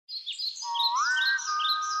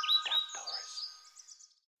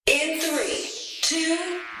2,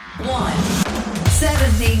 1.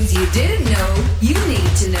 7 things you didn't know you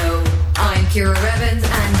need to know. I'm Ciara Revens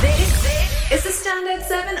and this is the Standout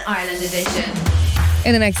 7 Ireland edition.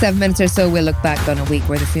 In the next 7 minutes or so, we'll look back on a week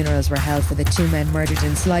where the funerals were held for the 2 men murdered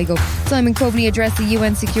in Sligo. Simon Coveney addressed the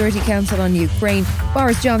UN Security Council on Ukraine.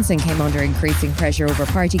 Boris Johnson came under increasing pressure over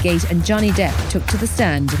Partygate, and Johnny Depp took to the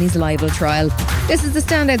stand in his libel trial. This is the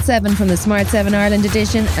Standout 7 from the Smart 7 Ireland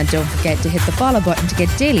edition, and don't forget to hit the follow button to get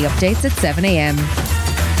daily updates at 7 a.m.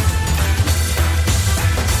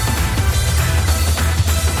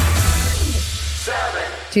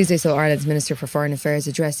 Tuesday saw Ireland's Minister for Foreign Affairs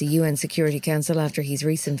address the UN Security Council after his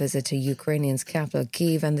recent visit to Ukrainian's capital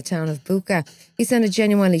Kyiv and the town of Bucha. He sounded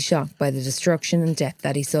genuinely shocked by the destruction and death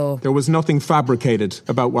that he saw. There was nothing fabricated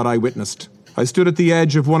about what I witnessed. I stood at the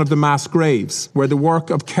edge of one of the mass graves where the work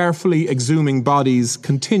of carefully exhuming bodies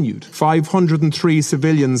continued. 503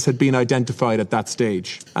 civilians had been identified at that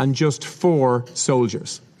stage, and just 4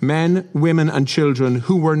 soldiers. Men, women and children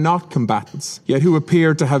who were not combatants, yet who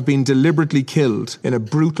appeared to have been deliberately killed in a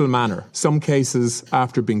brutal manner, some cases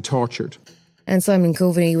after being tortured. And Simon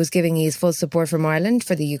Coveney was giving his full support from Ireland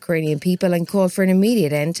for the Ukrainian people and called for an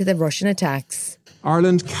immediate end to the Russian attacks.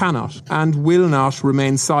 Ireland cannot and will not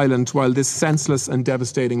remain silent while this senseless and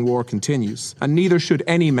devastating war continues, and neither should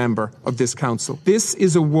any member of this council. This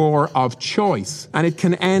is a war of choice, and it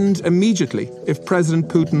can end immediately if President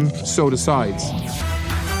Putin so decides.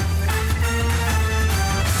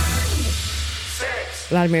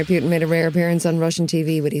 Vladimir Putin made a rare appearance on Russian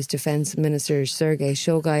TV with his defence minister Sergei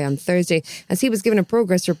Shoigu on Thursday as he was given a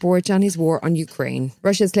progress report on his war on Ukraine.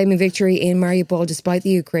 Russia is claiming victory in Mariupol despite the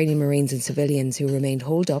Ukrainian Marines and civilians who remained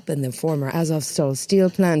holed up in the former Azovstal steel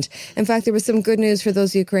plant. In fact, there was some good news for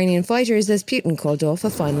those Ukrainian fighters as Putin called off a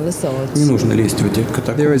final assault.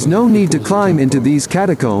 There is no need to climb into these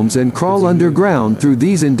catacombs and crawl underground through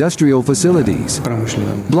these industrial facilities.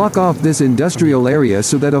 Block off this industrial area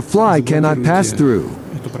so that a fly cannot pass through.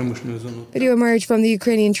 Video emerged from the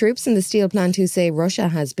Ukrainian troops in the steel plant who say Russia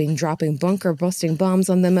has been dropping bunker-busting bombs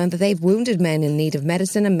on them and that they've wounded men in need of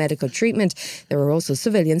medicine and medical treatment. There are also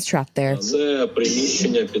civilians trapped there.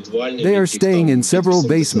 They are staying in several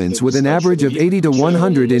basements with an average of 80 to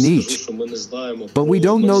 100 in each. But we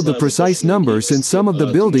don't know the precise number since some of the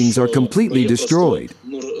buildings are completely destroyed.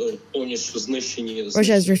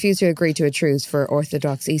 Russia has refused to agree to a truce for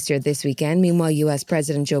Orthodox Easter this weekend. Meanwhile, US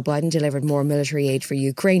President Joe Biden delivered more military aid for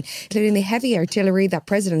Ukraine, including the heavy artillery that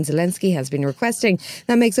President Zelensky has been requesting.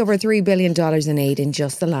 That makes over $3 billion in aid in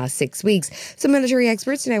just the last 6 weeks. Some military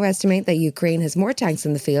experts now estimate that Ukraine has more tanks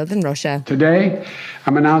in the field than Russia. Today,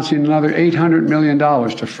 I'm announcing another $800 million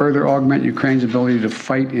to further augment Ukraine's ability to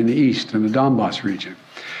fight in the east in the Donbas region.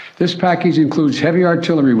 This package includes heavy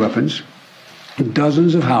artillery weapons,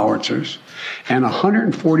 dozens of howitzers, and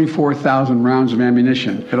 144,000 rounds of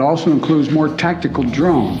ammunition. It also includes more tactical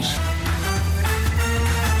drones.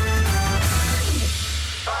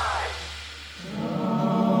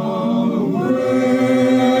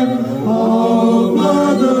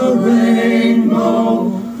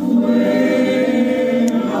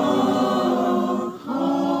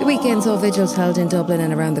 Saw vigils held in Dublin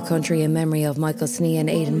and around the country in memory of Michael Snee and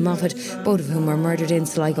Aidan Moffat, both of whom were murdered in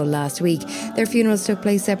Sligo last week. Their funerals took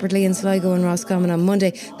place separately in Sligo and Roscommon on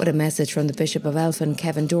Monday, but a message from the Bishop of Elphin,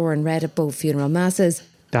 Kevin Doran, read at both funeral masses.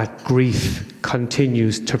 That grief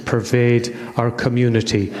continues to pervade our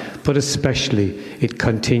community, but especially it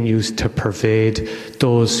continues to pervade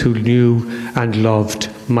those who knew and loved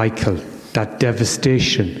Michael. That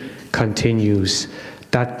devastation continues.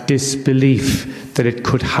 That disbelief that it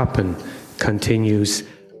could happen continues.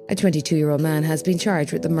 A 22-year-old man has been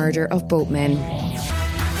charged with the murder of both men.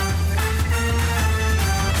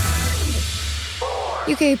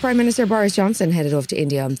 UK Prime Minister Boris Johnson headed off to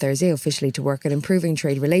India on Thursday, officially to work on improving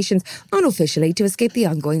trade relations, unofficially to escape the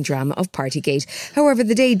ongoing drama of Partygate. However,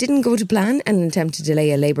 the day didn't go to plan, and an attempt to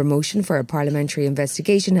delay a Labour motion for a parliamentary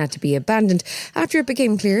investigation had to be abandoned after it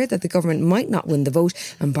became clear that the government might not win the vote,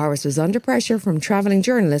 and Boris was under pressure from travelling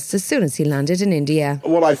journalists as soon as he landed in India.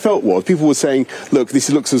 What I felt was people were saying, look, this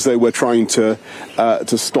looks as though we're trying to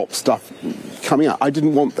stop stuff coming out. I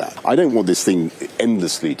didn't want that. I don't want this thing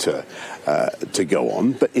endlessly to go on.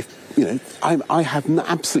 But if I have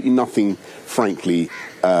absolutely nothing, frankly,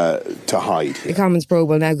 to hide. The Commons probe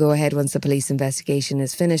will now go ahead once the police investigation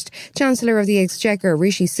is finished. Chancellor of the Exchequer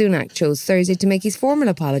Rishi Sunak chose Thursday to make his formal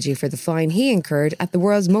apology for the fine he incurred at the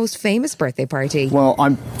world's most famous birthday party. Well,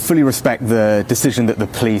 I fully respect the decision that the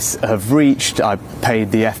police have reached. I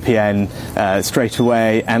paid the FPN straight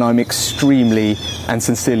away, and I'm extremely and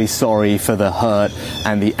sincerely sorry for the hurt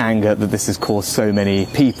and the anger that this has caused so many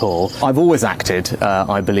people. I've always acted,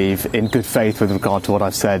 I believe, behave in good faith with regard to what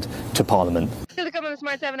I've said to Parliament. Still to come on the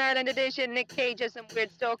Smart 7 Ireland edition, Nick Cage has some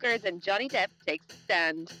weird stalkers and Johnny Depp takes a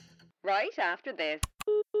stand. Right after this.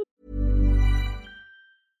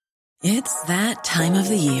 It's that time of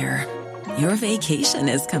the year. Your vacation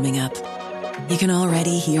is coming up. You can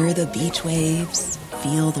already hear the beach waves,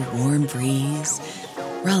 feel the warm breeze,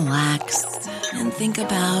 relax, and think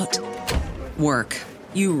about work.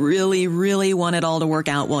 You really, really want it all to work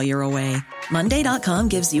out while you're away. Monday.com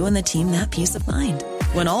gives you and the team that peace of mind.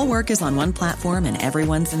 When all work is on one platform and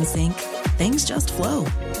everyone's in sync, things just flow.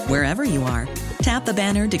 Wherever you are, tap the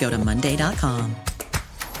banner to go to Monday.com.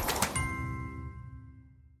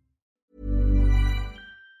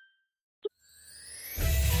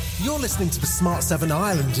 You're listening to the Smart 7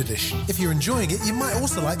 Ireland edition. If you're enjoying it, you might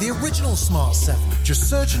also like the original Smart 7. Just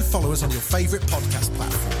search and follow us on your favourite podcast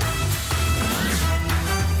platform.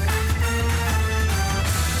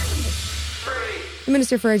 The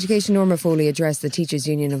Minister for Education, Norma Foley, addressed the Teachers'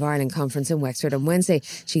 Union of Ireland conference in Wexford on Wednesday.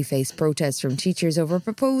 She faced protests from teachers over a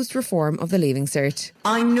proposed reform of the Leaving Cert.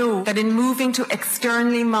 I know that in moving to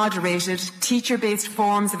externally moderated, teacher-based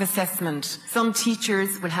forms of assessment, some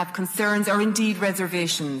teachers will have concerns or indeed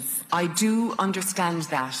reservations. I do understand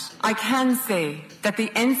that. I can say that the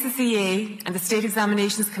NCCA and the State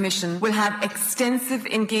Examinations Commission will have extensive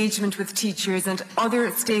engagement with teachers and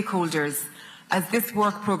other stakeholders as this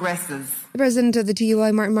work progresses. The president of the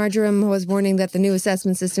TUI, Martin Marjoram, was warning that the new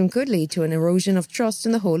assessment system could lead to an erosion of trust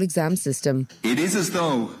in the whole exam system. It is as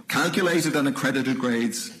though calculated and accredited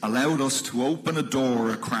grades allowed us to open a door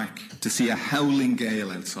or a crack to see a howling gale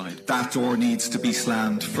outside. That door needs to be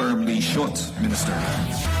slammed firmly shut, Minister.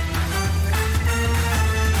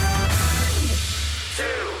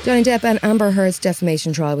 Johnny Depp and Amber Heard's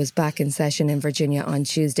defamation trial was back in session in Virginia on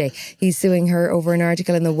Tuesday. He's suing her over an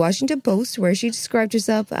article in the Washington Post where she described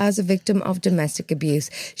herself as a victim of domestic abuse.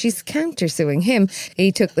 She's counter-suing him.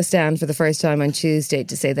 He took the stand for the first time on Tuesday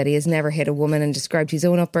to say that he has never hit a woman and described his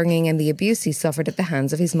own upbringing and the abuse he suffered at the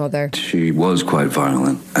hands of his mother. She was quite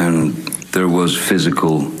violent and there was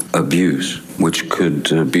physical abuse, which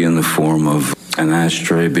could be in the form of an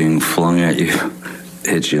ashtray being flung at you,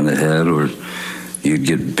 hit you in the head, or you'd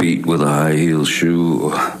get beat with a high heel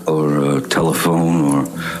shoe or a telephone or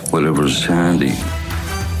whatever's handy.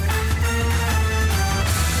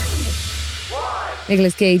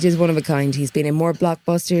 Nicolas Cage is one of a kind. He's been in more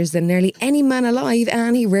blockbusters than nearly any man alive,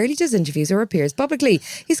 and he rarely does interviews or appears publicly.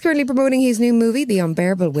 He's currently promoting his new movie, The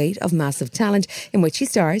Unbearable Weight of Massive Talent, in which he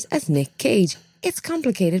stars as Nick Cage. It's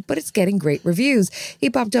complicated, but it's getting great reviews. He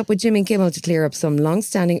popped up with Jimmy Kimmel to clear up some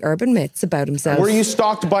long-standing urban myths about himself. Were you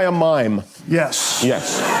stalked by a mime? Yes.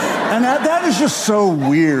 Yes. And that is just so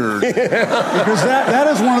weird. Because that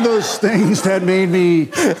is one of those things that made me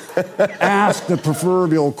ask the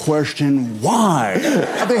proverbial question, why?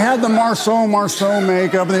 They had the Marceau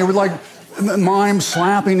makeup, and they would like mime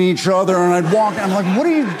slapping each other, and I'd walk, and I'm like,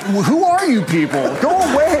 who are you people? Go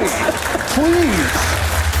away, please.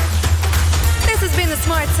 This has been the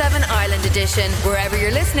Smart 7 Ireland edition. Wherever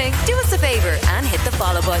you're listening, do us a favour and hit the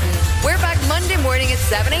follow button. We're back Monday morning at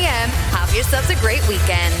 7 a.m. Have yourselves a great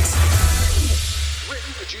weekend.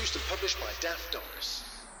 Written, produced and published by Daft Doris.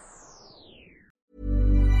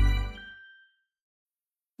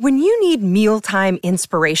 When you need mealtime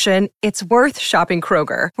inspiration, it's worth shopping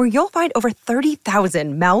Kroger, where you'll find over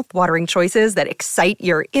 30,000 mouth-watering choices that excite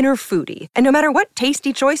your inner foodie. And no matter what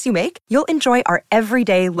tasty choice you make, you'll enjoy our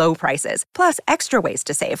everyday low prices, plus extra ways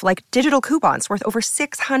to save, like digital coupons worth over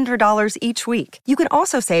 $600 each week. You can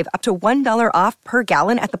also save up to $1 off per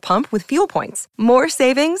gallon at the pump with fuel points. More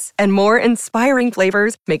savings and more inspiring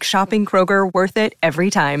flavors make shopping Kroger worth it every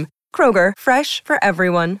time. Kroger, fresh for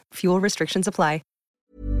everyone. Fuel restrictions apply.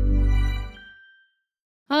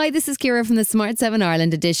 Hi, this is Ciara from the Smart 7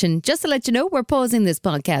 Ireland edition. Just to let you know, we're pausing this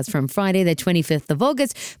podcast from Friday the 25th of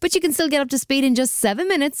August, but you can still get up to speed in just 7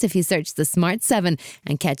 minutes if you search the Smart 7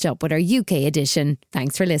 and catch up with our UK edition.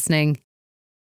 Thanks for listening.